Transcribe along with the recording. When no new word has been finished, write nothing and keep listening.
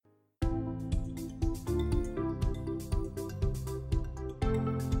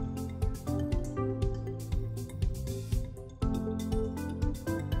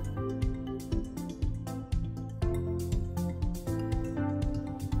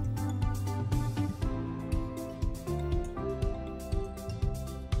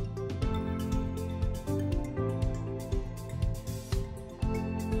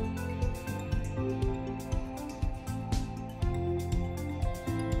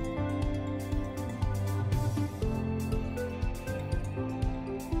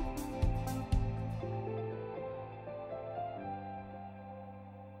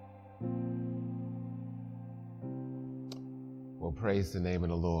Well, praise the name of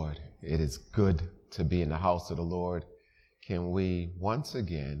the Lord. It is good to be in the house of the Lord. Can we once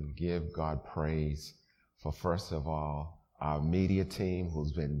again give God praise for, first of all, our media team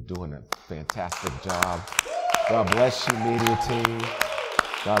who's been doing a fantastic job. God bless you, media team.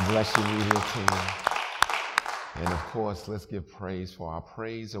 God bless you, media team. And of course, let's give praise for our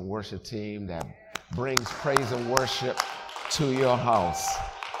praise and worship team that brings praise and worship to your house.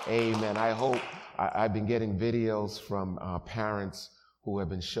 Amen. I hope I've been getting videos from parents who have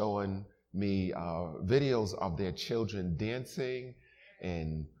been showing me videos of their children dancing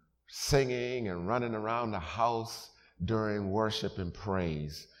and singing and running around the house during worship and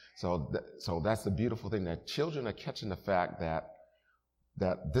praise. So that's the beautiful thing, that children are catching the fact that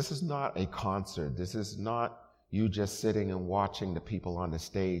this is not a concert. This is not you just sitting and watching the people on the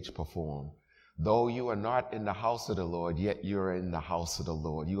stage perform. Though you are not in the house of the Lord, yet you're in the house of the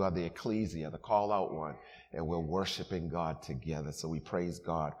Lord. You are the ecclesia, the call out one, and we're worshiping God together. So we praise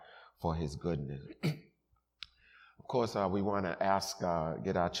God for his goodness. Of course, we want to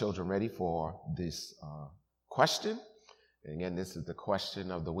get our children ready for this question. And again, this is the question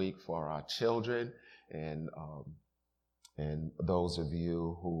of the week for our children. And those of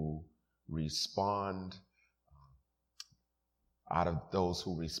you who respond, out of those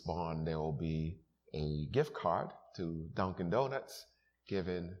who respond, there will be a gift card to Dunkin' Donuts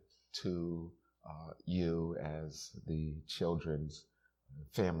given to you as the Children's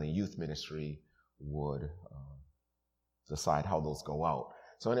Family Youth Ministry would decide how those go out.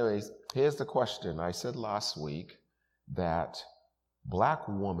 So anyways, here's the question. I said last week that Black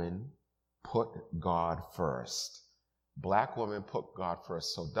women put God first. Black women put God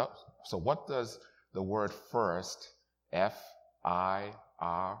first. So what does the word first, F-I-R-S-T,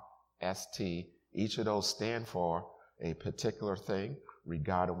 each of those stand for a particular thing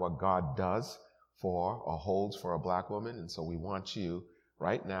regarding what God does for or holds for a Black woman? And so we want you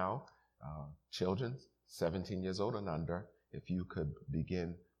right now, children 17 years old and under, if you could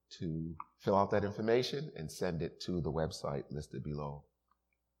begin to fill out that information and send it to the website listed below.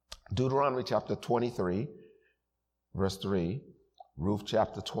 Deuteronomy chapter 23, verse 3, Ruth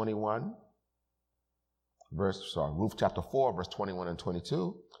chapter 21, Ruth chapter 4, verse 21 and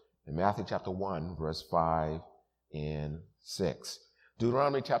 22, and Matthew chapter 1, verse 5 and 6.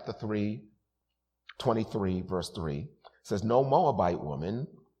 Deuteronomy chapter 23, verse 3 says, no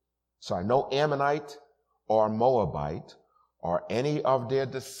Ammonite or Moabite or any of their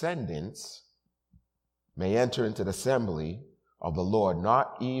descendants may enter into the assembly of the Lord,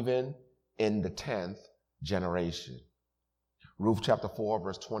 not even in the 10th generation. Ruth chapter 4,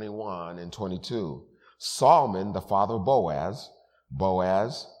 verse 21 and 22. Solomon, the father of Boaz,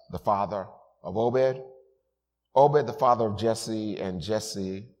 Boaz, the father of Obed, Obed, the father of Jesse, and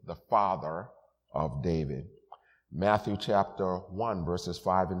Jesse, the father of David. Matthew chapter 1, verses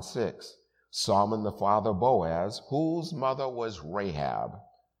 5 and 6. Solomon, the father of Boaz, whose mother was Rahab.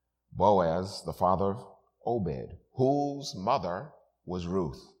 Boaz, the father of Obed, whose mother was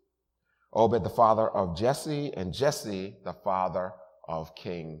Ruth. Obed, the father of Jesse, and Jesse, the father of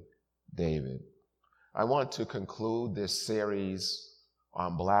King David. I want to conclude this series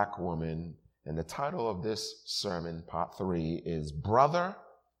on Black women, and the title of this sermon, part 3, is Brother,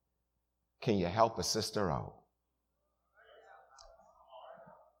 Can You Help a Sister Out?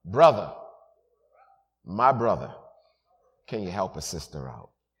 Brother, my brother, can you help a sister out?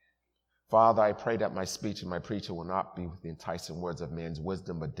 Father, I pray that my speech and my preaching will not be with the enticing words of man's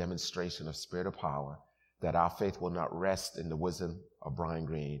wisdom, but demonstration of spirit of power, that our faith will not rest in the wisdom of Brian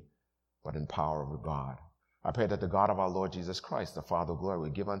Green, but in power of God. I pray that the God of our Lord Jesus Christ, the Father of glory, will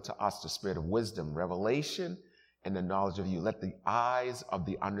give unto us the spirit of wisdom, revelation, and the knowledge of you. Let the eyes of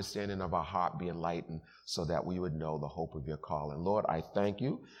the understanding of our heart be enlightened so that we would know the hope of your call. And Lord, I thank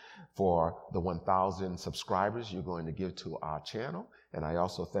you for the 1,000 subscribers you're going to give to our channel. And I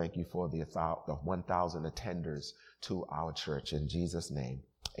also thank you for the 1,000 attenders to our church. In Jesus' name,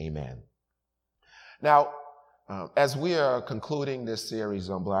 amen. Now, as we are concluding this series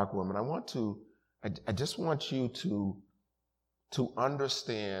on Black women, I just want you to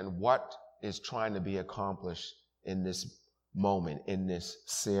understand what is trying to be accomplished in this moment, in this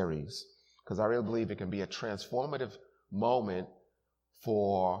series, because I really believe it can be a transformative moment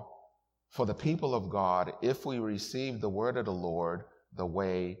for the people of God if we receive the word of the Lord the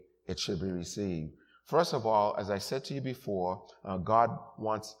way it should be received. First of all, as I said to you before, God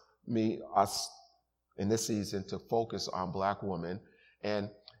wants us in this season to focus on Black women, and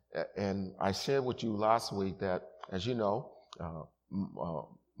I shared with you last week that, as you know,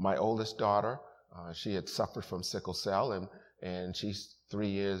 my oldest daughter, she had suffered from sickle cell, and she's 3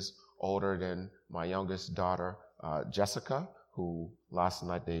 years older than my youngest daughter, Jessica, who last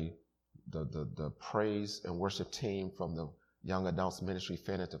night the praise and worship team from the Young Adults Ministry,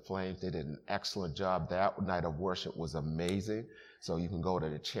 Fan Into Flames, they did an excellent job. That night of worship was amazing. So you can go to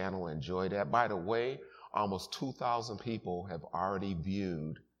the channel and enjoy that. By the way, almost 2,000 people have already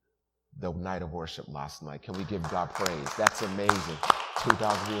viewed the night of worship last night. Can we give God praise? That's amazing.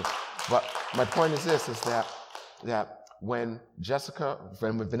 2,000 views. But my point is this, is that when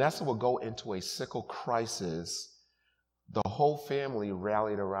Vanessa would go into a sickle crisis, the whole family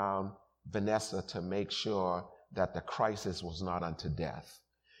rallied around Vanessa to make sure that the crisis was not unto death.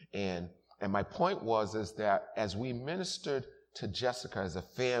 And my point is that as we ministered to Jessica as a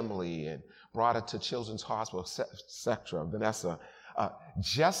family and brought her to Children's Hospital, etc., Vanessa,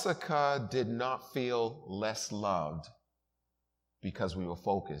 Jessica did not feel less loved because we were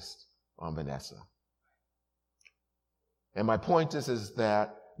focused on Vanessa. And my point is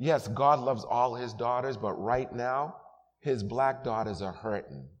that, yes, God loves all his daughters, but right now, his black daughters are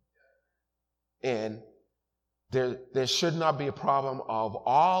hurting. And there should not be a problem of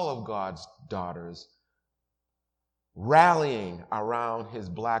all of God's daughters rallying around his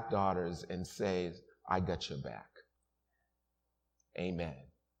black daughters and says, I got your back. Amen.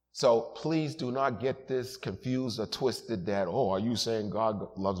 So please do not get this confused or twisted that, are you saying God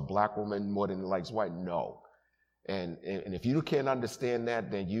loves black women more than he likes white? No. And if you can't understand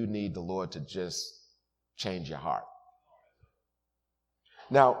that, then you need the Lord to just change your heart.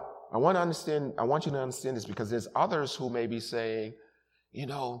 Now, I want you to understand this, because there's others who may be saying,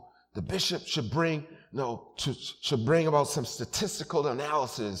 the bishop should bring about some statistical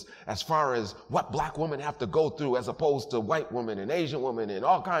analysis as far as what black women have to go through as opposed to white women and Asian women and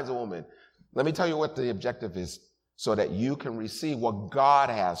all kinds of women. Let me tell you what the objective is, so that you can receive what God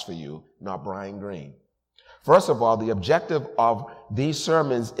has for you, not Brian Green. First of all, the objective of these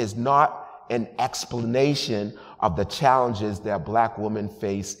sermons is not an explanation of the challenges that black women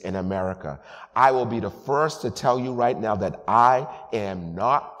face in America. I will be the first to tell you right now that I am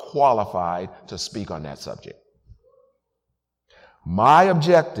not qualified to speak on that subject. My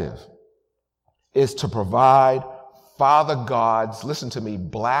objective is to provide Father God's, listen to me,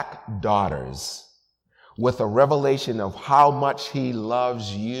 black daughters with a revelation of how much he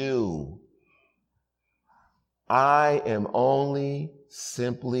loves you. I am only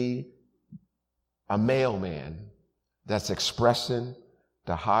simply a mailman that's expressing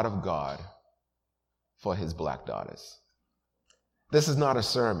the heart of God for his black daughters. This is not a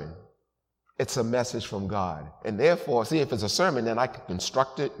sermon. It's a message from God. And therefore, see, if it's a sermon, then I can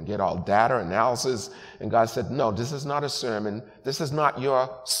construct it and get all data analysis. And God said, no, this is not a sermon. This is not your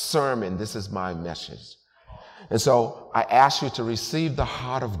sermon. This is my message. And so I ask you to receive the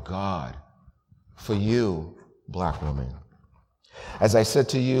heart of God for you, black women. As I said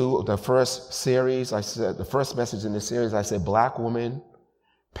to you, the first message in this series, I said, black women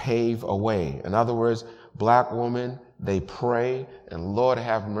pave a way. In other words, black women, they pray, and Lord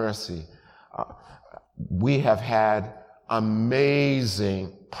have mercy. We have had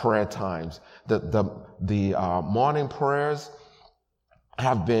amazing prayer times. The morning prayers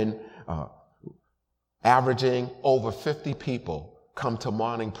have been averaging over 50 people come to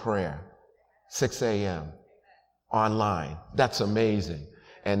morning prayer, 6 a.m. online. That's amazing.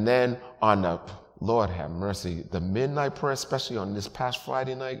 And then on the, Lord have mercy, the midnight prayer, especially on this past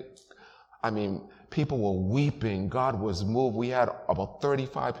Friday night, people were weeping. God was moved. We had about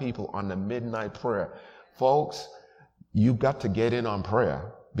 35 people on the midnight prayer. Folks, you've got to get in on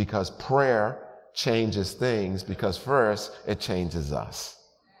prayer, because prayer changes things, because first it changes us.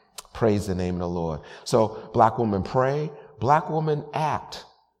 Praise the name of the Lord. So black women pray, black women act.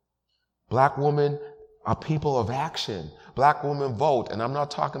 Black women are people of action. Black women vote. And I'm not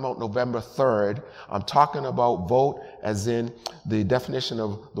talking about November 3rd. I'm talking about vote as in the definition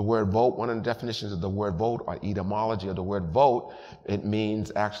of the word vote. One of the definitions of the word vote, or etymology of the word vote, it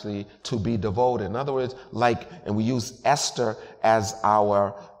means actually to be devoted. In other words, and we use Esther as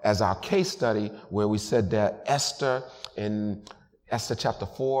our case study, where we said that Esther, in Esther chapter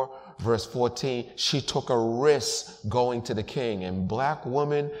 4, verse 14, she took a risk going to the king. And black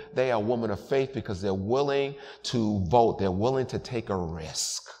women, they are women of faith because they're willing to vote. They're willing to take a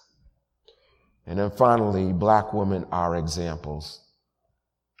risk. And then finally, black women are examples.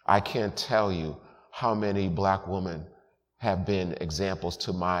 I can't tell you how many black women have been examples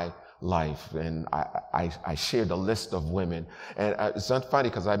to my life. And I shared a list of women. And it's not funny,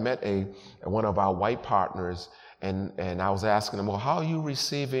 because I met one of our white partners, And I was asking them, well, how are you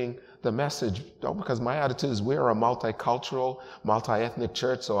receiving the message? Because my attitude is we're a multicultural, multi-ethnic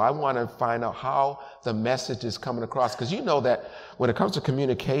church, so I want to find out how the message is coming across. Because you know that when it comes to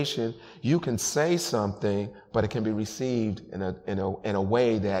communication, you can say something, but it can be received in a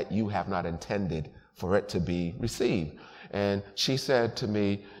way that you have not intended for it to be received. And she said to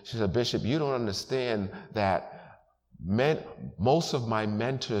me, she said, Bishop, you don't understand that most of my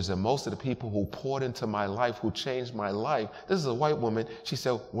mentors and most of the people who poured into my life, who changed my life, this is a white woman, she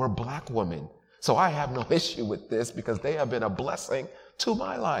said, we're black women. So I have no issue with this because they have been a blessing to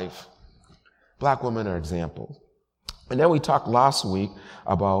my life. Black women are examples. And then we talked last week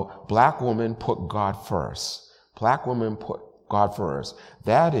about black women put God first. Black women put God first.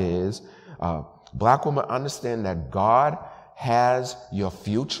 That is, black women understand that God has your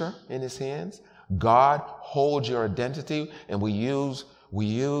future in his hands. God holds your identity, and we use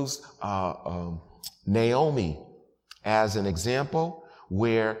Naomi as an example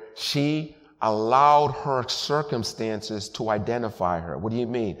where she allowed her circumstances to identify her. What do you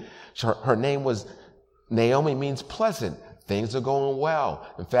mean? Her name was Naomi, means pleasant. Things are going well.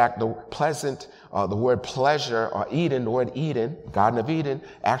 In fact, the word pleasure or Eden, the word Eden, Garden of Eden,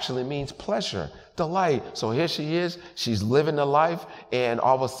 actually means pleasure, delight. So here she is. She's living the life, and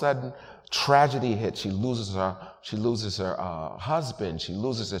all of a sudden, tragedy hits. She loses her husband. She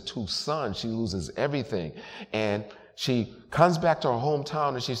loses her 2 sons. She loses everything. And she comes back to her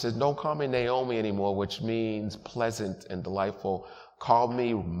hometown and she says, don't call me Naomi anymore, which means pleasant and delightful. Call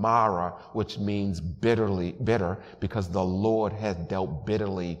me Mara, which means bitter, because the Lord has dealt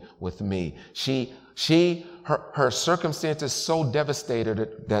bitterly with me. Her circumstances so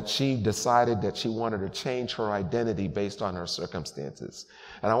devastated that she decided that she wanted to change her identity based on her circumstances.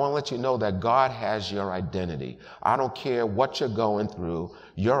 And I want to let you know that God has your identity. I don't care what you're going through.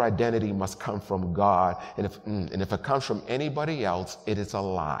 Your identity must come from God. And if it comes from anybody else, it is a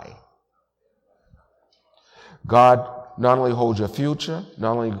lie. God not only holds your future,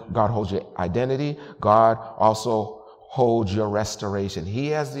 not only God holds your identity, God also holds your restoration. He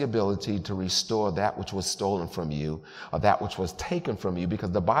has the ability to restore that which was stolen from you, or that which was taken from you,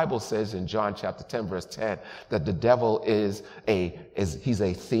 because the Bible says in John chapter 10, verse 10, that the devil he's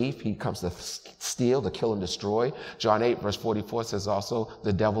a thief. He comes to steal, to kill, and destroy. John 8, verse 44 says also,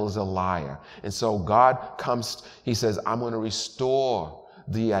 the devil is a liar. And so God comes, he says, I'm going to restore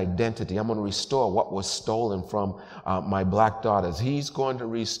the identity. I'm going to restore what was stolen from my black daughters. He's going to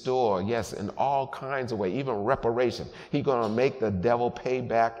restore, yes, in all kinds of ways, even reparation. He's going to make the devil pay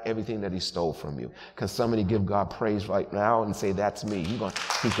back everything that he stole from you. Can somebody give God praise right now and say, that's me? He's going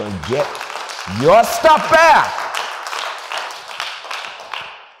to get your stuff back.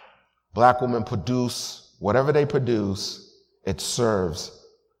 Black women produce, whatever they produce, it serves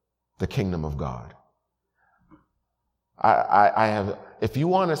the kingdom of God. If you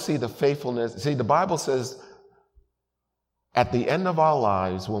want to see the faithfulness, see, the Bible says at the end of our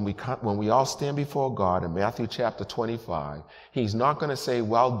lives, when we all stand before God in Matthew chapter 25, he's not going to say,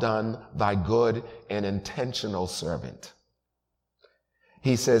 well done, thy good and intentional servant.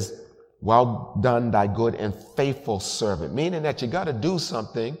 He says, well done, thy good and faithful servant, meaning that you got to do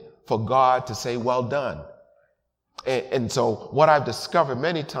something for God to say, well done. And so what I've discovered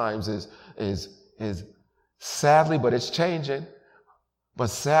many times is sadly, but it's changing. But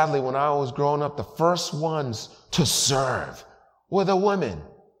sadly, when I was growing up, the first ones to serve were the women.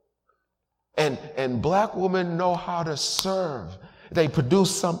 And black women know how to serve. They produce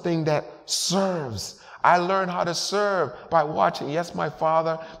something that serves. I learned how to serve by watching, yes, my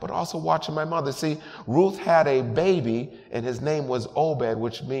father, but also watching my mother. See, Ruth had a baby, and his name was Obed,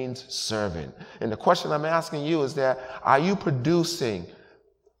 which means servant. And the question I'm asking you is that, are you producing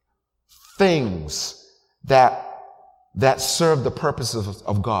things that serve the purposes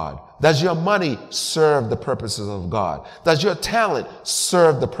of God? Does your money serve the purposes of God? Does your talent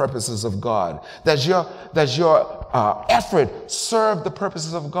serve the purposes of God? Does your effort serve the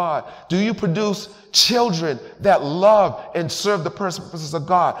purposes of God? Do you produce children that love and serve the purposes of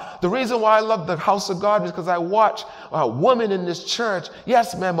God? The reason why I love the house of God is because I watch women in this church,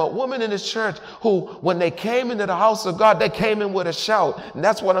 yes, ma'am, but women in this church who, when they came into the house of God, they came in with a shout. And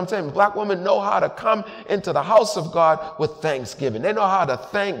that's what I'm saying. Black women know how to come into the house of God with thanksgiving. They know how to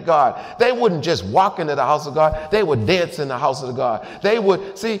thank God. They wouldn't just walk into the house of God. They would dance in the house of God. They would,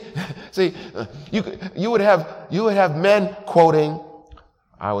 you would have men quoting,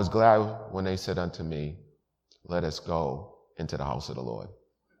 I was glad when they said unto me, let us go into the house of the Lord.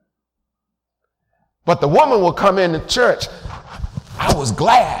 But the woman will come in the church, I was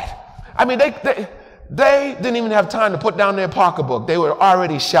glad. I mean, they didn't even have time to put down their pocketbook. They were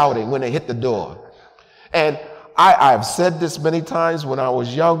already shouting when they hit the door. And I've said this many times when I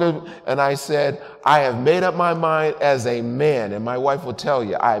was younger, and I said, I have made up my mind as a man, and my wife will tell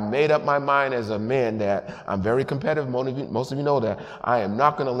you, I made up my mind as a man that I'm very competitive. Most of you know that. I am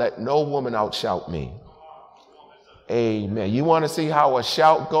not going to let no woman outshout me. Amen. You want to see how a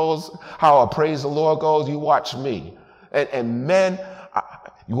shout goes, how a praise the Lord goes? You watch me. And men,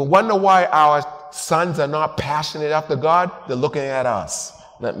 you will wonder why our sons are not passionate after God. They're looking at us.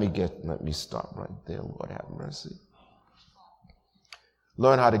 Let me stop right there. Lord have mercy.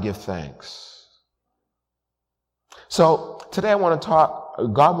 Learn how to give thanks. So today I want to talk,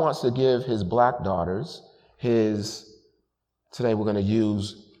 God wants to give his black daughters today we're going to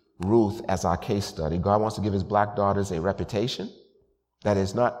use Ruth as our case study. God wants to give his black daughters a reputation. That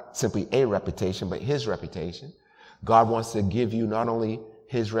is not simply a reputation, but his reputation. God wants to give you not only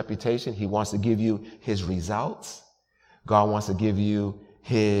his reputation, he wants to give you his results. God wants to give you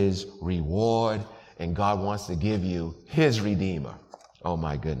his reward, and God wants to give you his redeemer. Oh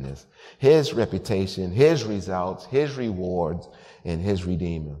my goodness. His reputation, his results, his rewards, and his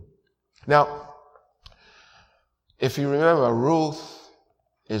redeemer. Now, if you remember, Ruth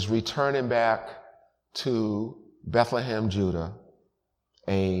is returning back to Bethlehem, Judah,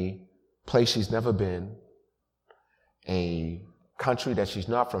 a place she's never been, a country that she's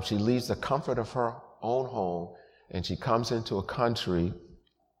not from. She leaves the comfort of her own home, and she comes into a country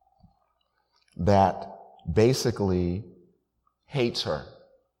that basically hates her.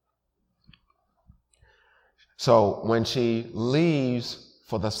 So when she leaves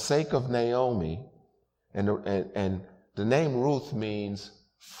for the sake of Naomi, and the name Ruth means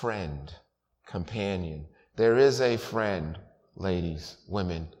friend, companion. There is a friend, ladies,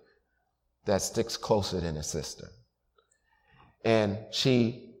 women, that sticks closer than a sister. And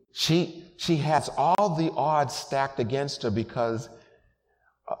she has all the odds stacked against her because,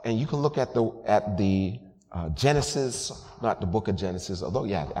 and you can look at the Genesis, not the book of Genesis, although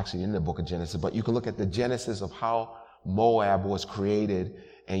yeah, actually in the book of Genesis, but you can look at the genesis of how Moab was created,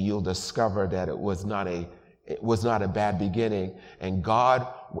 and you'll discover that it was not a bad beginning. And God,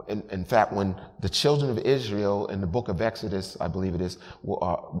 in fact, when the children of Israel in the book of Exodus, I believe it is,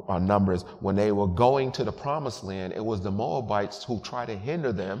 or Numbers, when they were going to the promised land, it was the Moabites who tried to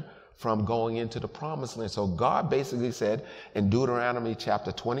hinder them from going into the promised land. So God basically said in Deuteronomy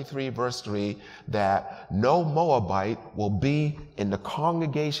chapter 23, verse 3, that no Moabite will be in the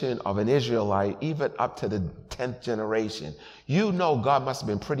congregation of an Israelite even up to the 10th generation. You know God must have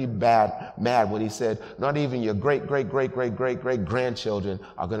been pretty mad when he said, not even your great grandchildren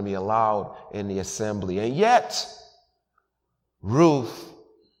are going to be allowed in the assembly. And yet, Ruth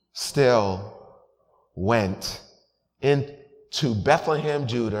still went into Bethlehem,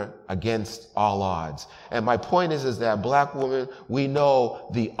 Judah, against all odds. And my point is that black women, we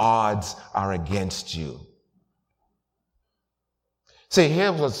know the odds are against you. See, I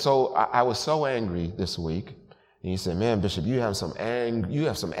was so angry this week. And you say, man, Bishop, you have some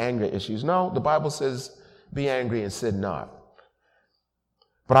anger issues. No, the Bible says, be angry and sin not.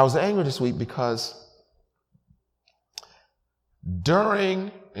 But I was angry this week because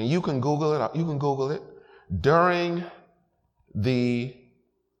and you can Google it, during the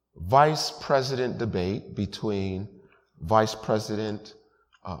vice president debate between Vice President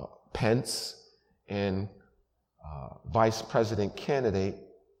Pence and Vice President candidate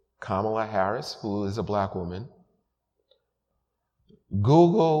Kamala Harris, who is a black woman,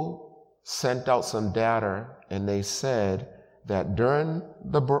 Google sent out some data, and they said that during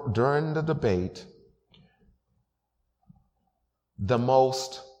the debate,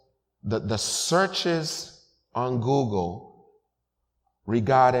 the searches on Google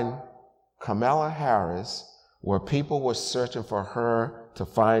regarding Kamala Harris, where people were searching for her to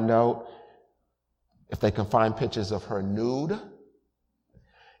find out if they can find pictures of her nude,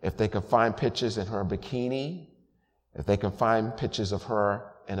 if they can find pictures in her bikini, if they can find pictures of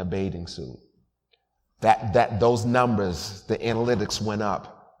her in a bathing suit. Those numbers, the analytics went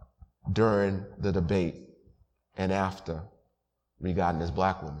up during the debate and after regarding this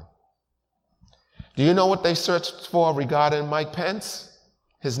black woman. Do you know what they searched for regarding Mike Pence?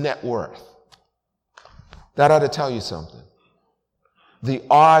 His net worth. That ought to tell you something. The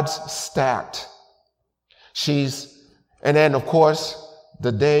odds stacked. And then of course,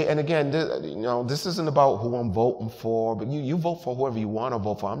 the day, and again, this isn't about who I'm voting for, but you vote for whoever you want to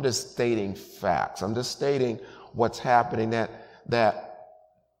vote for. I'm just stating facts. I'm just stating what's happening, that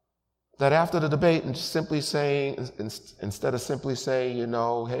after the debate, and just simply saying, instead of simply saying,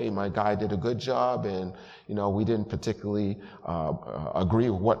 hey, my guy did a good job, and, we didn't particularly agree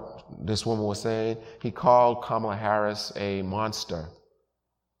with what this woman was saying, he called Kamala Harris a monster.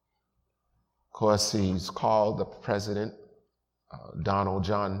 Of course, he's called the president, Donald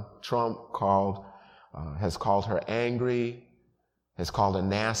John Trump, has called her angry, has called her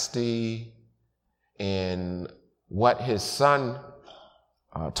nasty, and what his son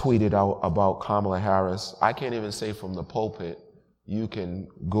tweeted out about Kamala Harris, I can't even say from the pulpit. You can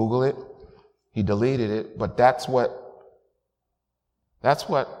Google it. He deleted it, but that's what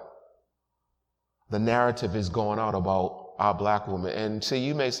the narrative is going out about our black women. And see,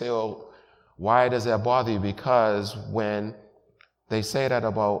 you may say, oh, why does that bother you? Because when they say that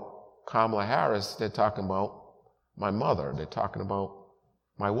about Kamala Harris, they're talking about my mother. They're talking about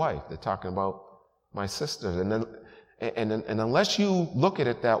my wife. They're talking about my sisters. And unless you look at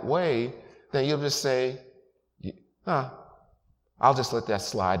it that way, then you'll just say, I'll just let that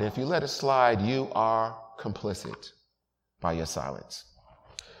slide. And if you let it slide, you are complicit by your silence.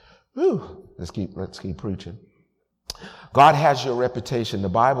 Whew. Let's keep preaching. God has your reputation. The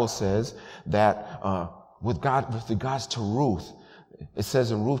Bible says that with regards to Ruth, it says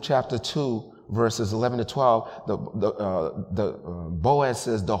in Ruth chapter 2, verses 11 to 12, Boaz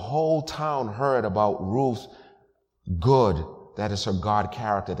says, the whole town heard about Ruth's good, that is her God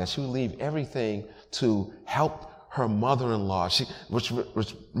character, that she would leave everything to help her mother-in-law, which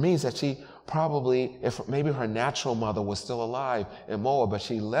means that she probably, if maybe her natural mother was still alive in Moab, but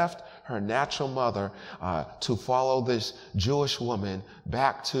she left her natural mother to follow this Jewish woman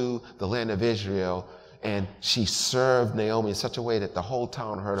back to the land of Israel, and she served Naomi in such a way that the whole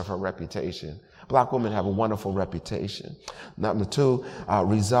town heard of her reputation. Black women have a wonderful reputation. Number 2,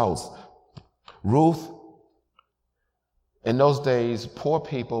 results. Ruth, in those days, poor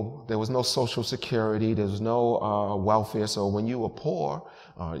people, there was no social security, there was no welfare. So when you were poor,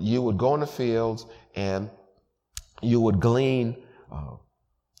 you would go in the fields and you would glean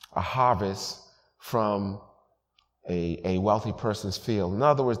a harvest from a wealthy person's field. In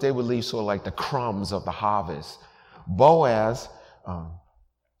other words, they would leave sort of like the crumbs of the harvest. Boaz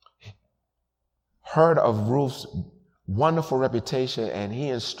heard of Ruth's wonderful reputation, and he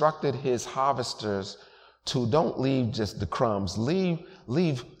instructed his harvesters to don't leave just the crumbs, leave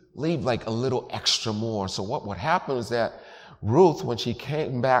like a little extra more. So what would happen is that Ruth, when she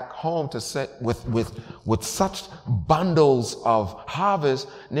came back home to set with such bundles of harvest,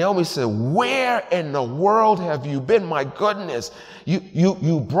 Naomi said, where in the world have you been? My goodness,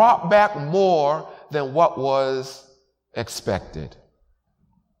 you brought back more than what was expected.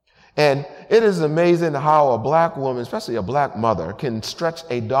 And it is amazing how a black woman, especially a black mother, can stretch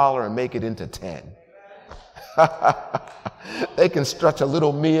 $1 and make it into 10. They can stretch a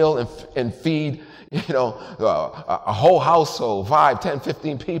little meal and feed, a whole household, 5, 10,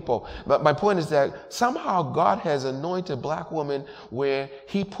 15 people. But my point is that somehow God has anointed black women where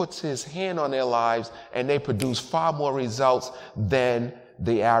he puts his hand on their lives and they produce far more results than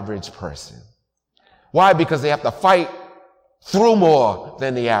the average person. Why? Because they have to fight through more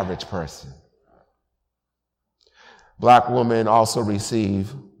than the average person. Black women also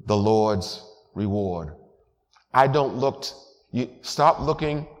receive the Lord's reward. Stop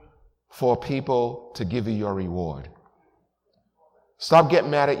looking for people to give you your reward. Stop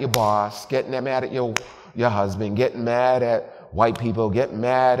getting mad at your boss, getting mad at your husband, getting mad at white people, getting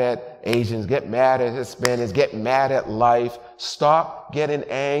mad at Asians, getting mad at Hispanics, getting mad at life. Stop getting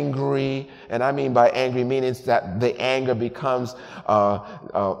angry. And I mean by angry meaning that the anger becomes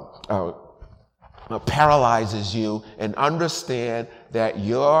paralyzes you, and understand that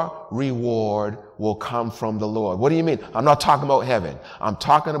your reward will come from the Lord. What do you mean? I'm not talking about heaven. I'm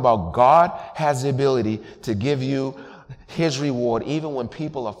talking about God has the ability to give you his reward. Even when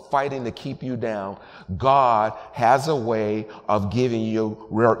people are fighting to keep you down, God has a way of giving you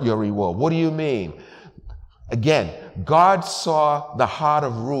your reward. What do you mean? Again, God saw the heart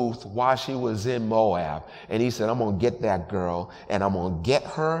of Ruth while she was in Moab, and he said, I'm going to get that girl, and I'm going to get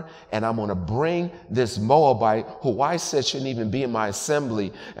her, and I'm going to bring this Moabite who I said shouldn't even be in my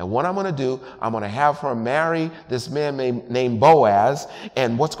assembly. And what I'm going to do, I'm going to have her marry this man named Boaz.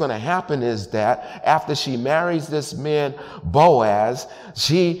 And what's going to happen is that after she marries this man, Boaz,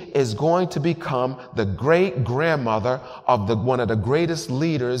 she is going to become the great grandmother of one of the greatest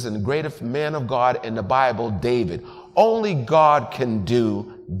leaders and the greatest man of God in the Bible, David. Only God can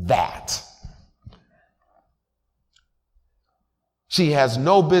do that. She has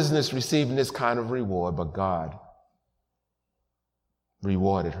no business receiving this kind of reward, but God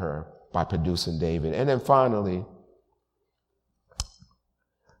rewarded her by producing David. And then finally,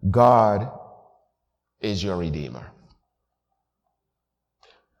 God is your Redeemer.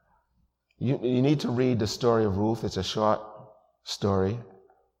 You need to read the story of Ruth. It's a short story.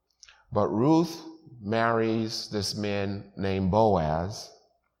 But Ruth marries this man named Boaz,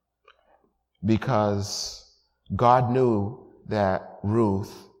 because God knew that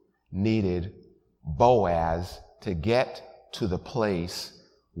Ruth needed Boaz to get to the place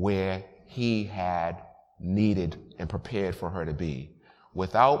where he had needed and prepared for her to be.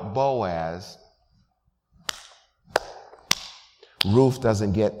 Without Boaz, Ruth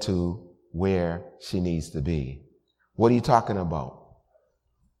doesn't get to where she needs to be. What are you talking about?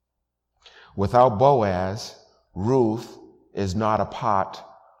 Without Boaz, Ruth is not a part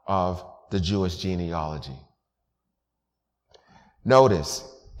of the Jewish genealogy. Notice,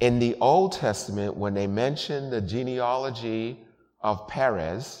 in the Old Testament, when they mention the genealogy of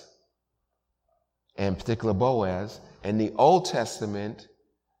Perez, and in particular Boaz, in the Old Testament,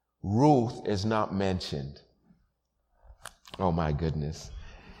 Ruth is not mentioned. Oh my goodness.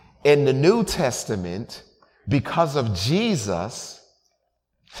 In the New Testament, because of Jesus,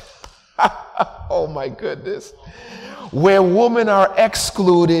 oh my goodness, where women are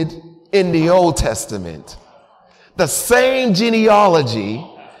excluded in the Old Testament, the same genealogy,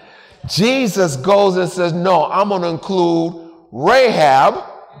 Jesus goes and says, no, I'm going to include Rahab,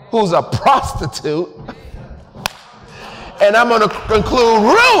 who's a prostitute, and I'm going to include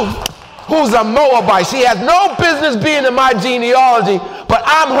Ruth, who's a Moabite. She has no business being in my genealogy, but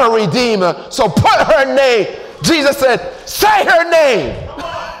I'm her redeemer, so put her name. Jesus said, say her name.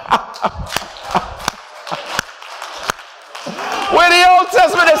 Where the Old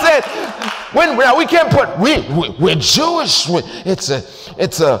Testament it said, now we can't put, we're Jewish. It's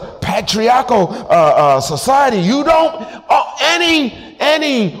a patriarchal society. You don't,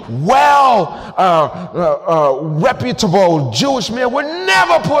 any reputable Jewish man would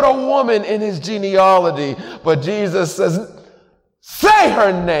never put a woman in his genealogy. But Jesus says, say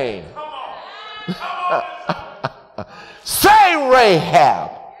her name. Say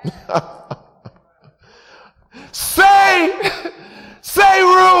Rahab. Say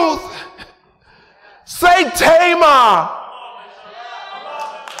Ruth. Say Tamar.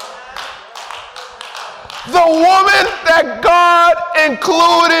 The woman that God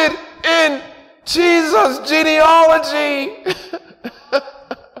included in Jesus' genealogy.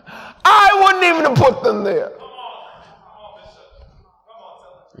 I wouldn't even have put them there.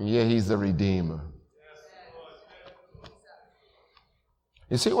 Yeah, he's the Redeemer.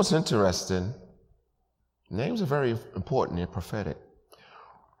 You see what's interesting? Names are very important. They're prophetic.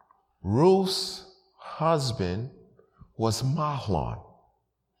 Ruth's husband was Mahlon.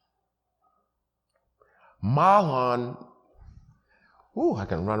 Mahlon, I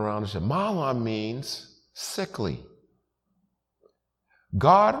can run around and say, Mahlon means sickly.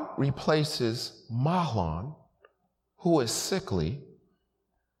 God replaces Mahlon, who is sickly,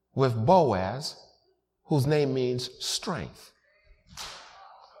 with Boaz, whose name means strength.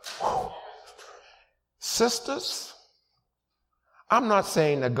 Sisters, I'm not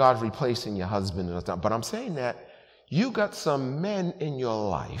saying that God's replacing your husband, but I'm saying that you got some men in your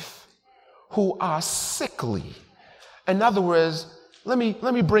life who are sickly. In other words, let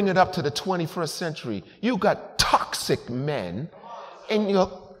me bring it up to the 21st century. You got toxic men in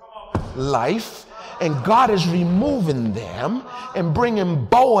your life, and God is removing them and bringing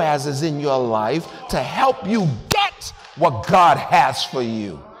Boazes in your life to help you get what God has for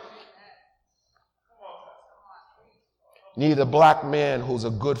you. You need a black man who's a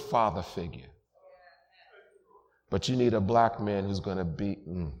good father figure. But you need a black man who's going to be,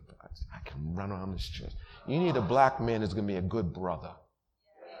 I can run around this church. You need a black man who's going to be a good brother.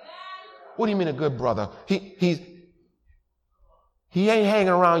 What do you mean a good brother? He ain't hanging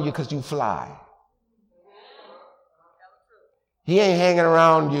around you because you fly. He ain't hanging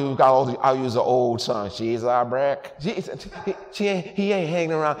around you, I'll use an old song, she's our brick. He ain't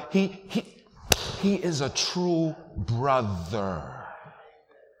hanging around. He is a true brother.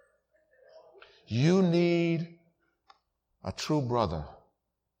 You need a true brother,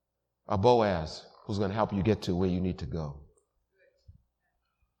 a Boaz, who's going to help you get to where you need to go.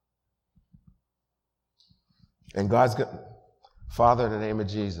 And God's going, Father, in the name of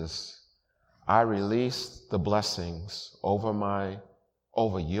Jesus, I release the blessings over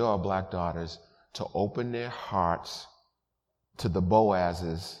your black daughters to open their hearts to the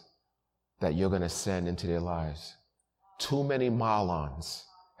Boazes that you're going to send into their lives. Too many Mahlons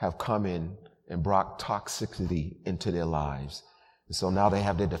have come in and brought toxicity into their lives. And so now they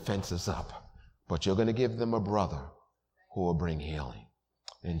have their defenses up. But you're going to give them a brother who will bring healing.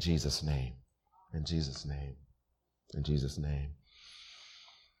 In Jesus' name. In Jesus' name. In Jesus' name.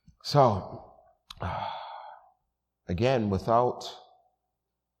 So, again, without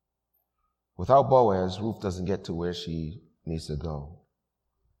Boaz, Ruth doesn't get to where she needs to go.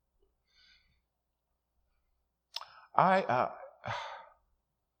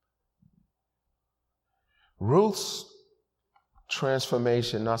 Ruth's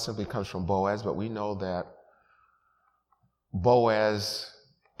transformation not simply comes from Boaz, but we know that Boaz,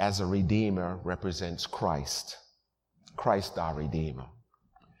 as a redeemer, represents Christ. Christ, our redeemer.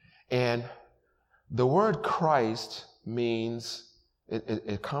 And the word Christ means,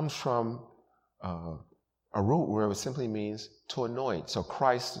 it comes from a root where it simply means to anoint. So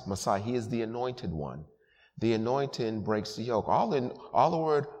Christ, Messiah, he is the anointed one. The anointing breaks the yoke. All the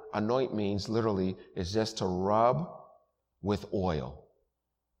word anoint means literally is just to rub with oil.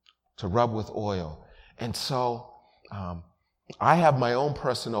 To rub with oil. And so I have my own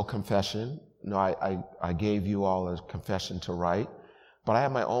personal confession. You know, I gave you all a confession to write, but I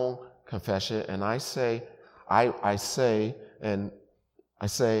have my own confession, and I say,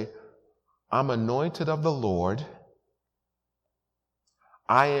 I'm anointed of the Lord.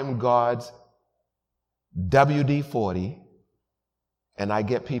 I am God's WD-40, and I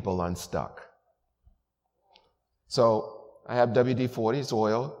get people unstuck. So I have WD-40, it's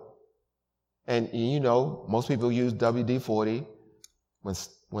oil. And you know, most people use WD-40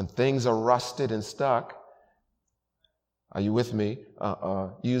 when things are rusted and stuck. Are you with me?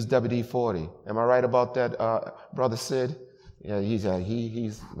 Use WD-40. Am I right about that, Brother Sid? Yeah, he's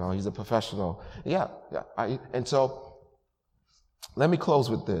a professional. Yeah. And so let me close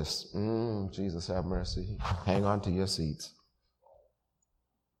with this. Jesus have mercy. Hang on to your seats.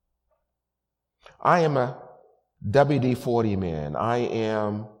 I am a WD-40 man. I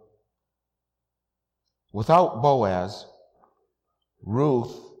am, without Boaz,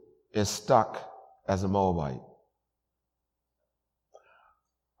 Ruth is stuck as a Moabite.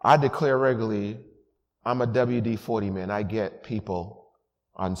 I declare regularly, I'm a WD-40 man. I get people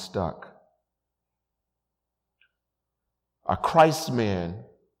unstuck. A Christ man,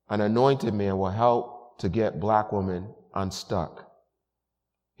 an anointed man, will help to get black women unstuck.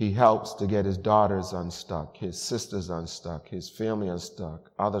 He helps to get his daughters unstuck, his sisters unstuck, his family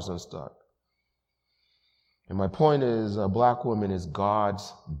unstuck, others unstuck. And my point is, a black woman is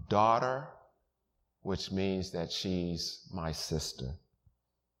God's daughter, which means that she's my sister.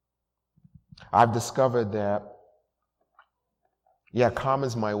 I've discovered that,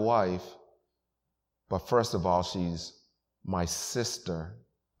 Carmen's my wife, but first of all, she's my sister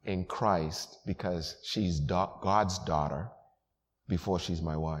in Christ because she's God's daughter before she's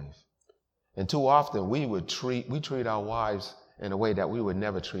my wife. And too often we treat our wives in a way that we would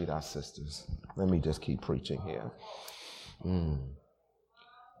never treat our sisters. Let me just keep preaching here.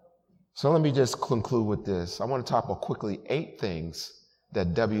 So let me just conclude with this. I want to talk about quickly 8 things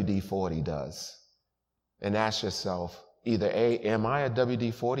that WD-40 does. And ask yourself, either A, am I a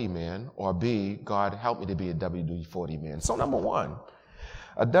WD-40 man? Or B, God, help me to be a WD-40 man. So number 1,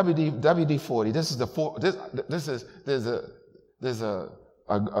 a WD-40, there's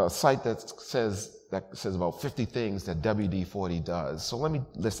a site that says about 50 things that WD-40 does. So let me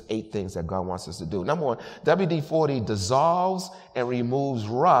list 8 things that God wants us to do. Number 1, WD-40 dissolves and removes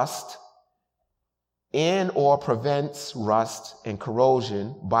rust or prevents rust and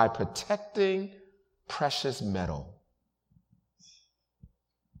corrosion by protecting precious metal.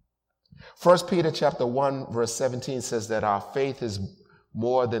 1 Peter chapter 1 verse 17 says that our faith is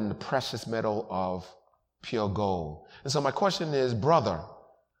more than the precious metal of pure gold. And so my question is, brother,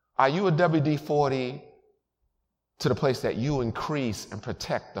 are you a WD-40 to the place that you increase and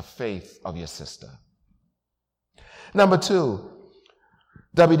protect the faith of your sister? Number 2,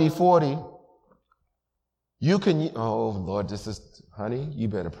 WD-40, you can, oh Lord, honey, you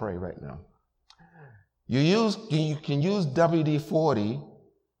better pray right now. You can use WD-40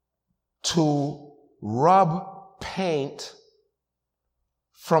 to rub paint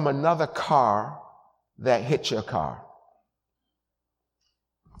from another car that hit your car.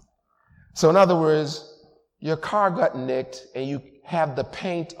 So in other words, your car got nicked and you have the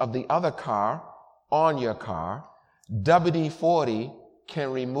paint of the other car on your car. WD-40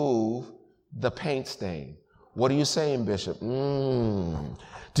 can remove the paint stain. What are you saying, Bishop?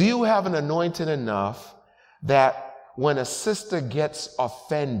 Do you have an anointing enough that when a sister gets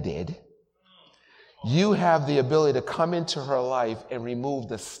offended, you have the ability to come into her life and remove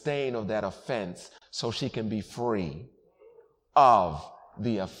the stain of that offense so she can be free of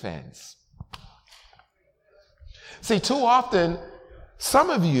the offense? See, too often, some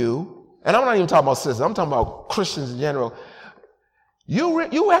of you, and I'm not even talking about sisters, I'm talking about Christians in general,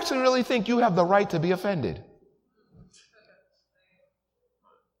 you actually really think you have the right to be offended.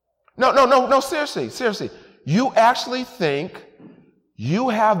 No, seriously. You actually think you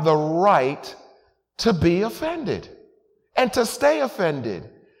have the right to be offended and to stay offended.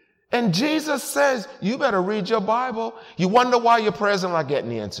 And Jesus says, you better read your Bible. You wonder why your prayers are not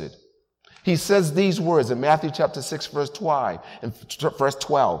getting answered. He says these words in Matthew chapter 6, verse 12.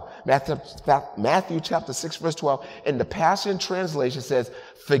 Matthew chapter 6, verse 12. In the Passion Translation says,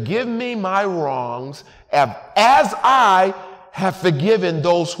 forgive me my wrongs as I have forgiven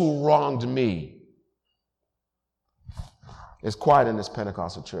those who wronged me. It's quiet in this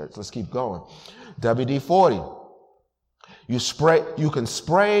Pentecostal church. Let's keep going. WD-40. You can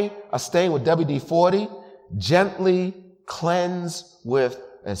spray a stain with WD-40, gently cleanse with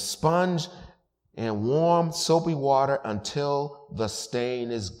a sponge and warm soapy water until the stain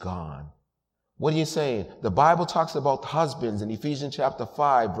is gone. What are you saying? The Bible talks about husbands in Ephesians chapter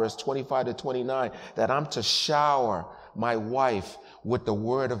 5, verse 25 to 29, that I'm to shower my wife with the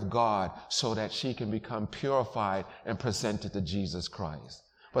word of God so that she can become purified and presented to Jesus Christ.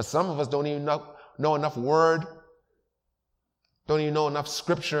 But some of us don't even know enough word, don't even know enough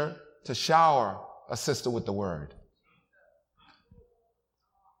scripture to shower a sister with the word.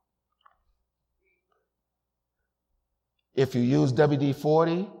 If you use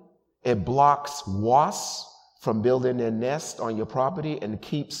WD-40, it blocks wasps from building their nest on your property and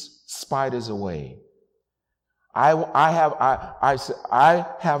keeps spiders away. I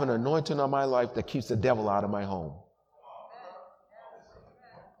have an anointing on my life that keeps the devil out of my home.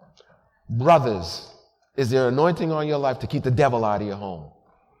 Brothers, is there anointing on your life to keep the devil out of your home?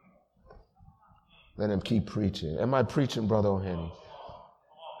 Let him keep preaching. Am I preaching, Brother O'Henny?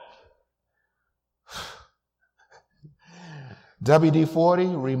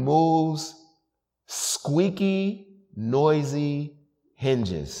 WD-40 removes squeaky, noisy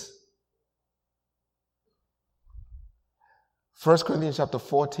hinges. 1 Corinthians chapter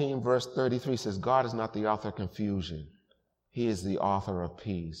 14, verse 33 says, God is not the author of confusion. He is the author of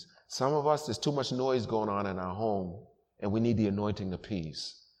peace. Some of us, there's too much noise going on in our home, and we need the anointing of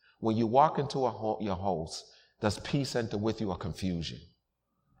peace. When you walk into your house, does peace enter with you or confusion?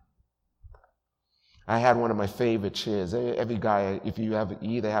 I had one of my favorite chairs. Every guy, you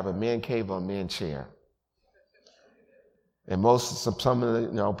either have a man cave or a man chair. And some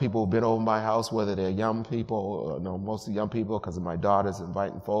of the people who've been over my house, whether they're young people, mostly young people, because of my daughters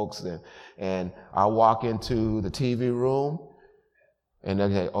inviting folks, and I walk into the TV room, and they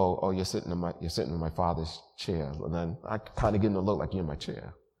say, "Oh, you're sitting in my father's chair." And then I kind of get them to look like you're in my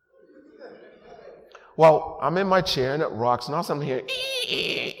chair. Well, I'm in my chair and it rocks, and all of a sudden I'm here,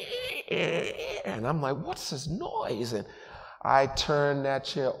 and I'm like, "What's this noise?" And I turned that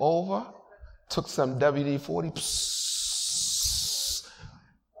chair over, took some WD-40.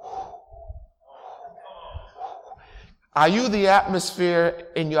 Are you the atmosphere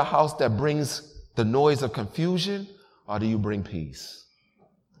in your house that brings the noise of confusion, or do you bring peace?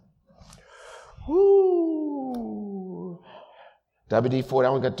 Woo. WD-40,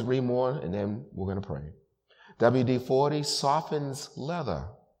 I'm going to get 3 more, and then we're going to pray. WD-40 softens leather.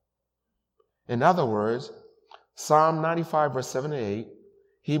 In other words, Psalm 95, verse 7 and 8,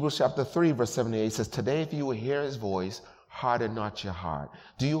 Hebrews chapter 3, verse 7 and 8 says, today if you will hear his voice, harden not your heart.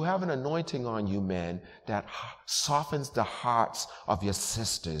 Do you have an anointing on you, men, that softens the hearts of your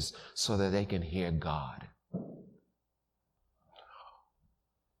sisters so that they can hear God?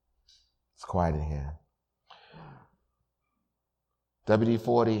 It's quiet in here.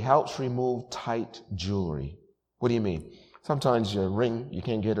 WD-40 helps remove tight jewelry. What do you mean? Sometimes your ring, you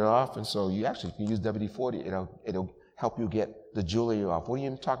can't get it off, and so you actually can use WD-40. It'll help you get the jewelry off. What are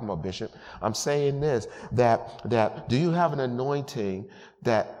you talking about, Bishop? I'm saying this, that do you have an anointing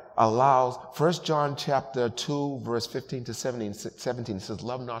that allows, 1 John chapter 2, verse 15 to 17 says,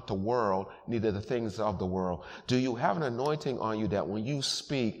 love not the world, neither the things of the world. Do you have an anointing on you that when you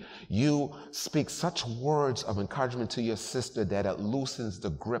speak such words of encouragement to your sister that it loosens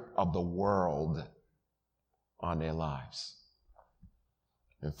the grip of the world on their lives?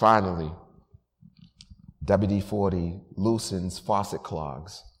 And finally, WD-40 loosens faucet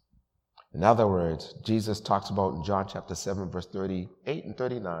clogs. In other words, Jesus talks about in John chapter 7, verse 38 and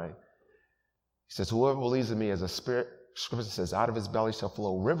 39. He says, whoever believes in me, as a spirit, scripture says, out of his belly shall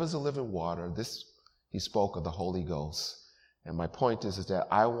flow rivers of living water. This, he spoke of the Holy Ghost. And my point is that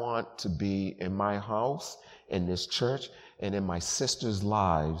I want to be in my house, in this church, and in my sisters'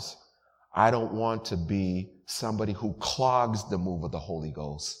 lives. I don't want to be somebody who clogs the move of the Holy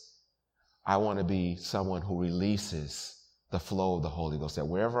Ghost. I want to be someone who releases the flow of the Holy Ghost, that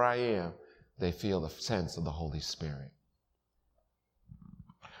wherever I am, they feel the sense of the Holy Spirit.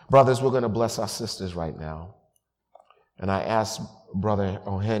 Brothers, we're going to bless our sisters right now. And I asked Brother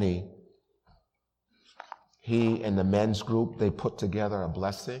O'Henny, he and the men's group, they put together a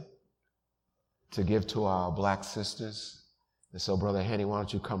blessing to give to our black sisters. And so, Brother O'Henny, why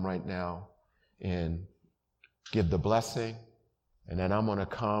don't you come right now and give the blessing, and then I'm going to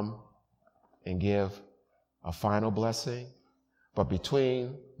come and give a final blessing. But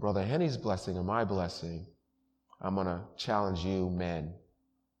between Brother Henny's blessing and my blessing, I'm going to challenge you, men,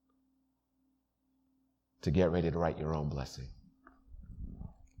 to get ready to write your own blessing.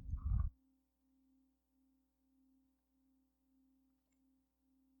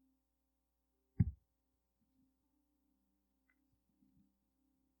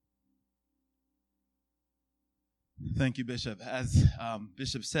 Thank you, Bishop. As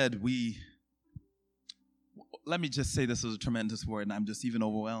Bishop said, let me just say this was a tremendous word, and I'm just even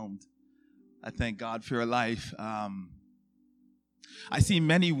overwhelmed. I thank God for your life. I see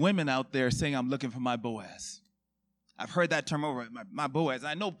many women out there saying, I'm looking for my Boaz. I've heard that term over, my Boaz.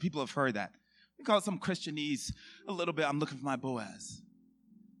 I know people have heard that. We call it some Christianese a little bit, I'm looking for my Boaz.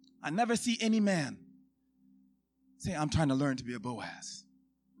 I never see any man say, I'm trying to learn to be a Boaz.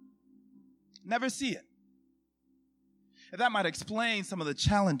 Never see it. And that might explain some of the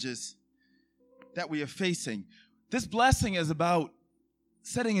challenges that we are facing. This blessing is about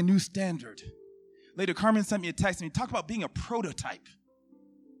setting a new standard. Lady Carmen sent me a text and we talked about being a prototype.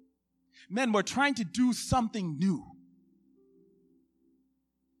 Men, we're trying to do something new.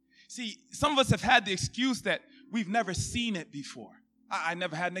 See, some of us have had the excuse that we've never seen it before. I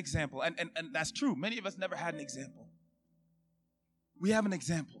never had an example. And that's true. Many of us never had an example. We have an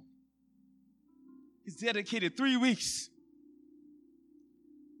example. He's dedicated 3 weeks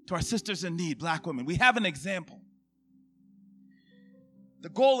to our sisters in need, black women. We have an example. The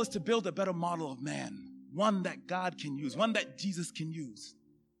goal is to build a better model of man, one that God can use, one that Jesus can use.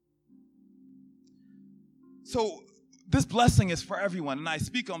 So this blessing is for everyone, and I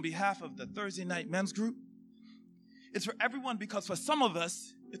speak on behalf of the Thursday night men's group. It's for everyone because for some of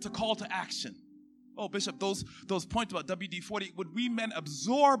us, it's a call to action. Oh, Bishop, those points about WD-40, would we men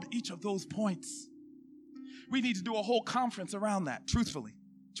absorb each of those points? We need to do a whole conference around that, truthfully,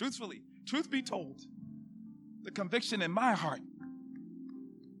 truth be told. The conviction in my heart.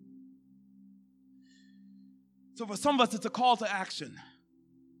 So for some of us, it's a call to action.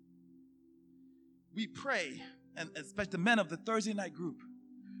 We pray, and especially the men of the Thursday night group,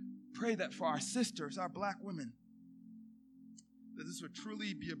 pray that for our sisters, our black women, that this would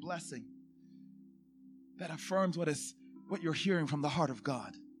truly be a blessing that affirms what you're hearing from the heart of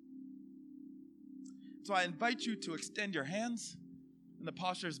God. So I invite you to extend your hands in the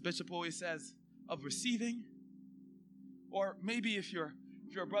posture, as Bishop always says, of receiving. Or maybe if you're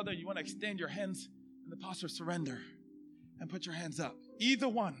a brother and you want to extend your hands in the posture of surrender and put your hands up. Either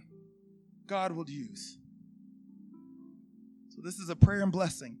one, God will use. So this is a prayer and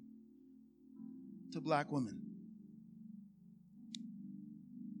blessing to black women.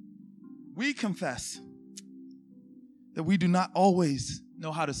 We confess that we do not always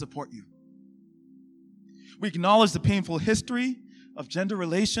know how to support you. We acknowledge the painful history of gender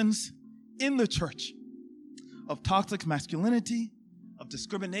relations in the church, of toxic masculinity, of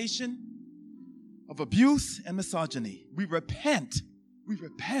discrimination, of abuse and misogyny. We repent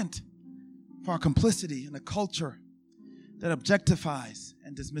for our complicity in a culture that objectifies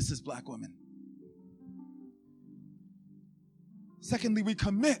and dismisses black women. Secondly, we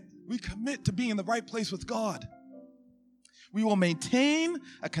commit to being in the right place with God. We will maintain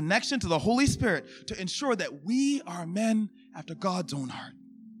a connection to the Holy Spirit to ensure that we are men after God's own heart.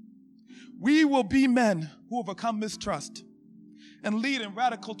 We will be men who overcome mistrust and lead in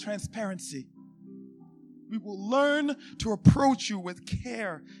radical transparency. We will learn to approach you with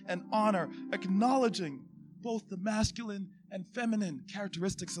care and honor, acknowledging both the masculine and feminine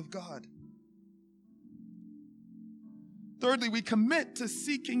characteristics of God. Thirdly, we commit to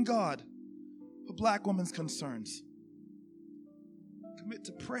seeking God for black women's concerns. Commit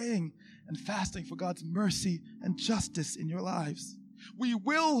to praying and fasting for God's mercy and justice in your lives. We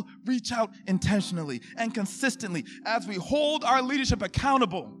will reach out intentionally and consistently as we hold our leadership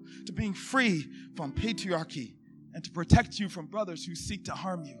accountable to being free from patriarchy and to protect you from brothers who seek to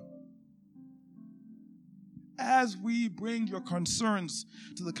harm you. As we bring your concerns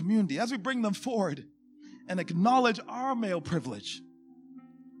to the community, as we bring them forward and acknowledge our male privilege,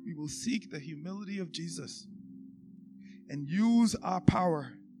 we will seek the humility of Jesus and use our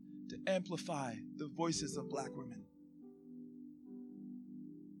power to amplify the voices of black women.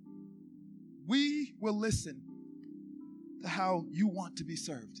 We will listen to how you want to be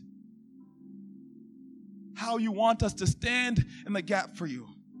served, how you want us to stand in the gap for you,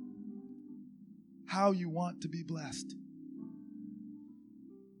 how you want to be blessed.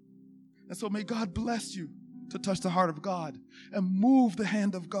 And so may God bless you to touch the heart of God and move the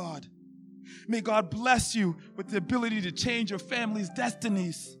hand of God. May God bless you with the ability to change your family's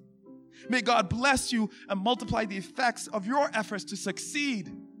destinies. May God bless you and multiply the effects of your efforts to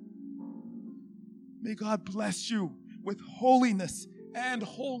succeed. May God bless you with holiness and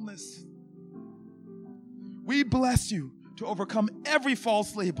wholeness. We bless you to overcome every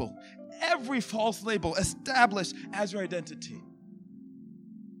false label established as your identity.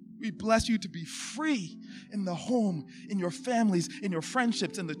 We bless you to be free in the home, in your families, in your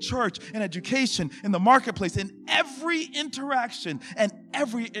friendships, in the church, in education, in the marketplace, in every interaction and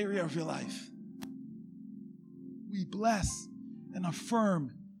every area of your life. We bless and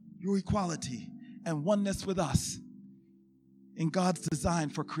affirm your equality and oneness with us in God's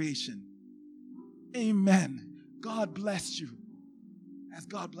design for creation. Amen. God bless you as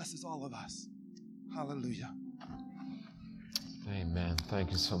God blesses all of us. Hallelujah. Amen.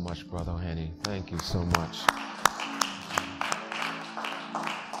 Thank you so much, Brother Henny. Thank you so much.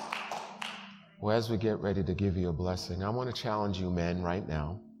 Well, as we get ready to give you a blessing, I want to challenge you men right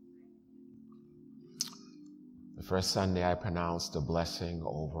now. The first Sunday I pronounced a blessing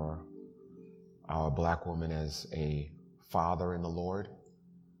over our black woman as a father in the Lord.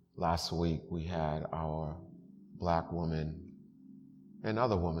 Last week we had our black woman and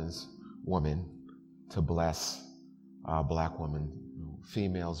other women to bless our black women,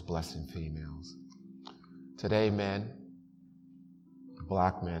 females blessing females. Today, men,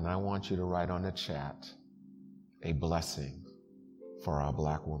 black men, I want you to write on the chat a blessing for our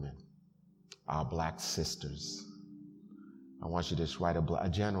black women, our black sisters. I want you to just write a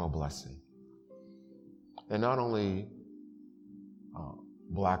general blessing. And not only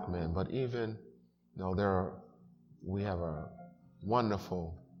black men, but even, we have a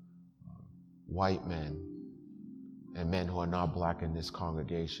wonderful white men and men who are not black in this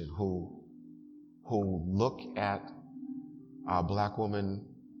congregation who look at our black women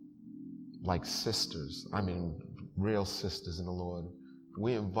like sisters. I mean, real sisters in the Lord.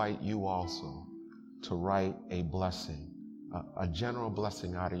 We invite you also to write a blessing, a general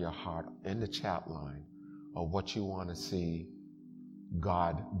blessing out of your heart in the chat line of what you want to see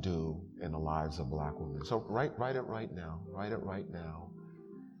God do in the lives of black women. So write it right now. Write it right now.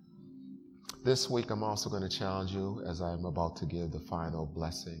 This week, I'm also going to challenge you as I'm about to give the final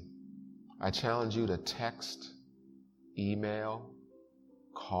blessing. I challenge you to text, email,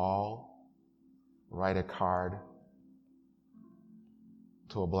 call, write a card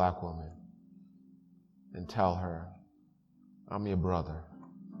to a black woman and tell her, I'm your brother.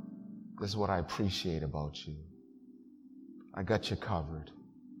 This is what I appreciate about you. I got you covered.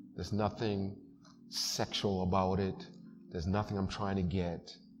 There's nothing sexual about it. There's nothing I'm trying to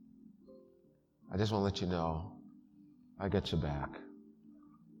get. I just want to let you know, I got your back.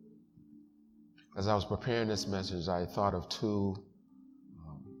 As I was preparing this message, I thought of two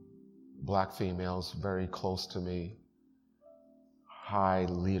black females very close to me, high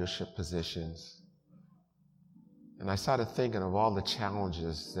leadership positions. And I started thinking of all the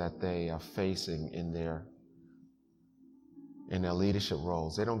challenges that they are facing in their leadership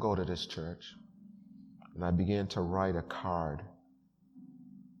roles. They don't go to this church. And I began to write a card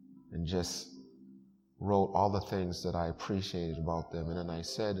and just wrote all the things that I appreciated about them. And then I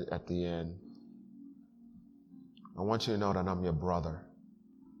said at the end, I want you to know that I'm your brother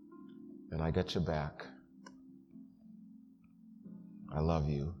and I got your back. I love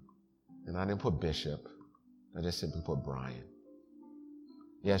you. And I didn't put Bishop. I just simply put Brian.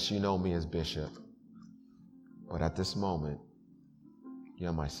 Yes, you know me as Bishop, but at this moment,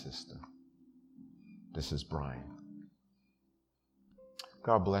 you're my sister. This is Brian.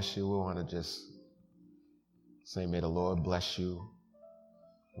 God bless you. We want to just say, may the Lord bless you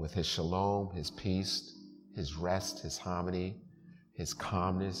with his shalom, his peace, his rest, his harmony, his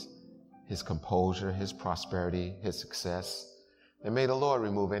calmness, his composure, his prosperity, his success. And may the Lord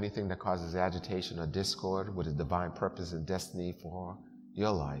remove anything that causes agitation or discord with his divine purpose and destiny for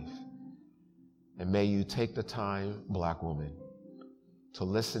your life. And may you take the time, black woman, to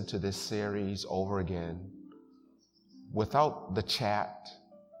listen to this series over again without the chat,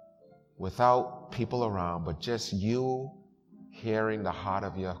 without people around, but just you hearing the heart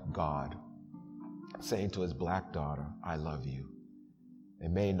of your God saying to his black daughter, I love you.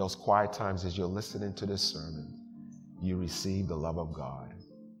 And may in those quiet times as you're listening to this sermon, you receive the love of God.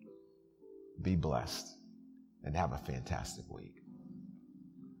 Be blessed and have a fantastic week.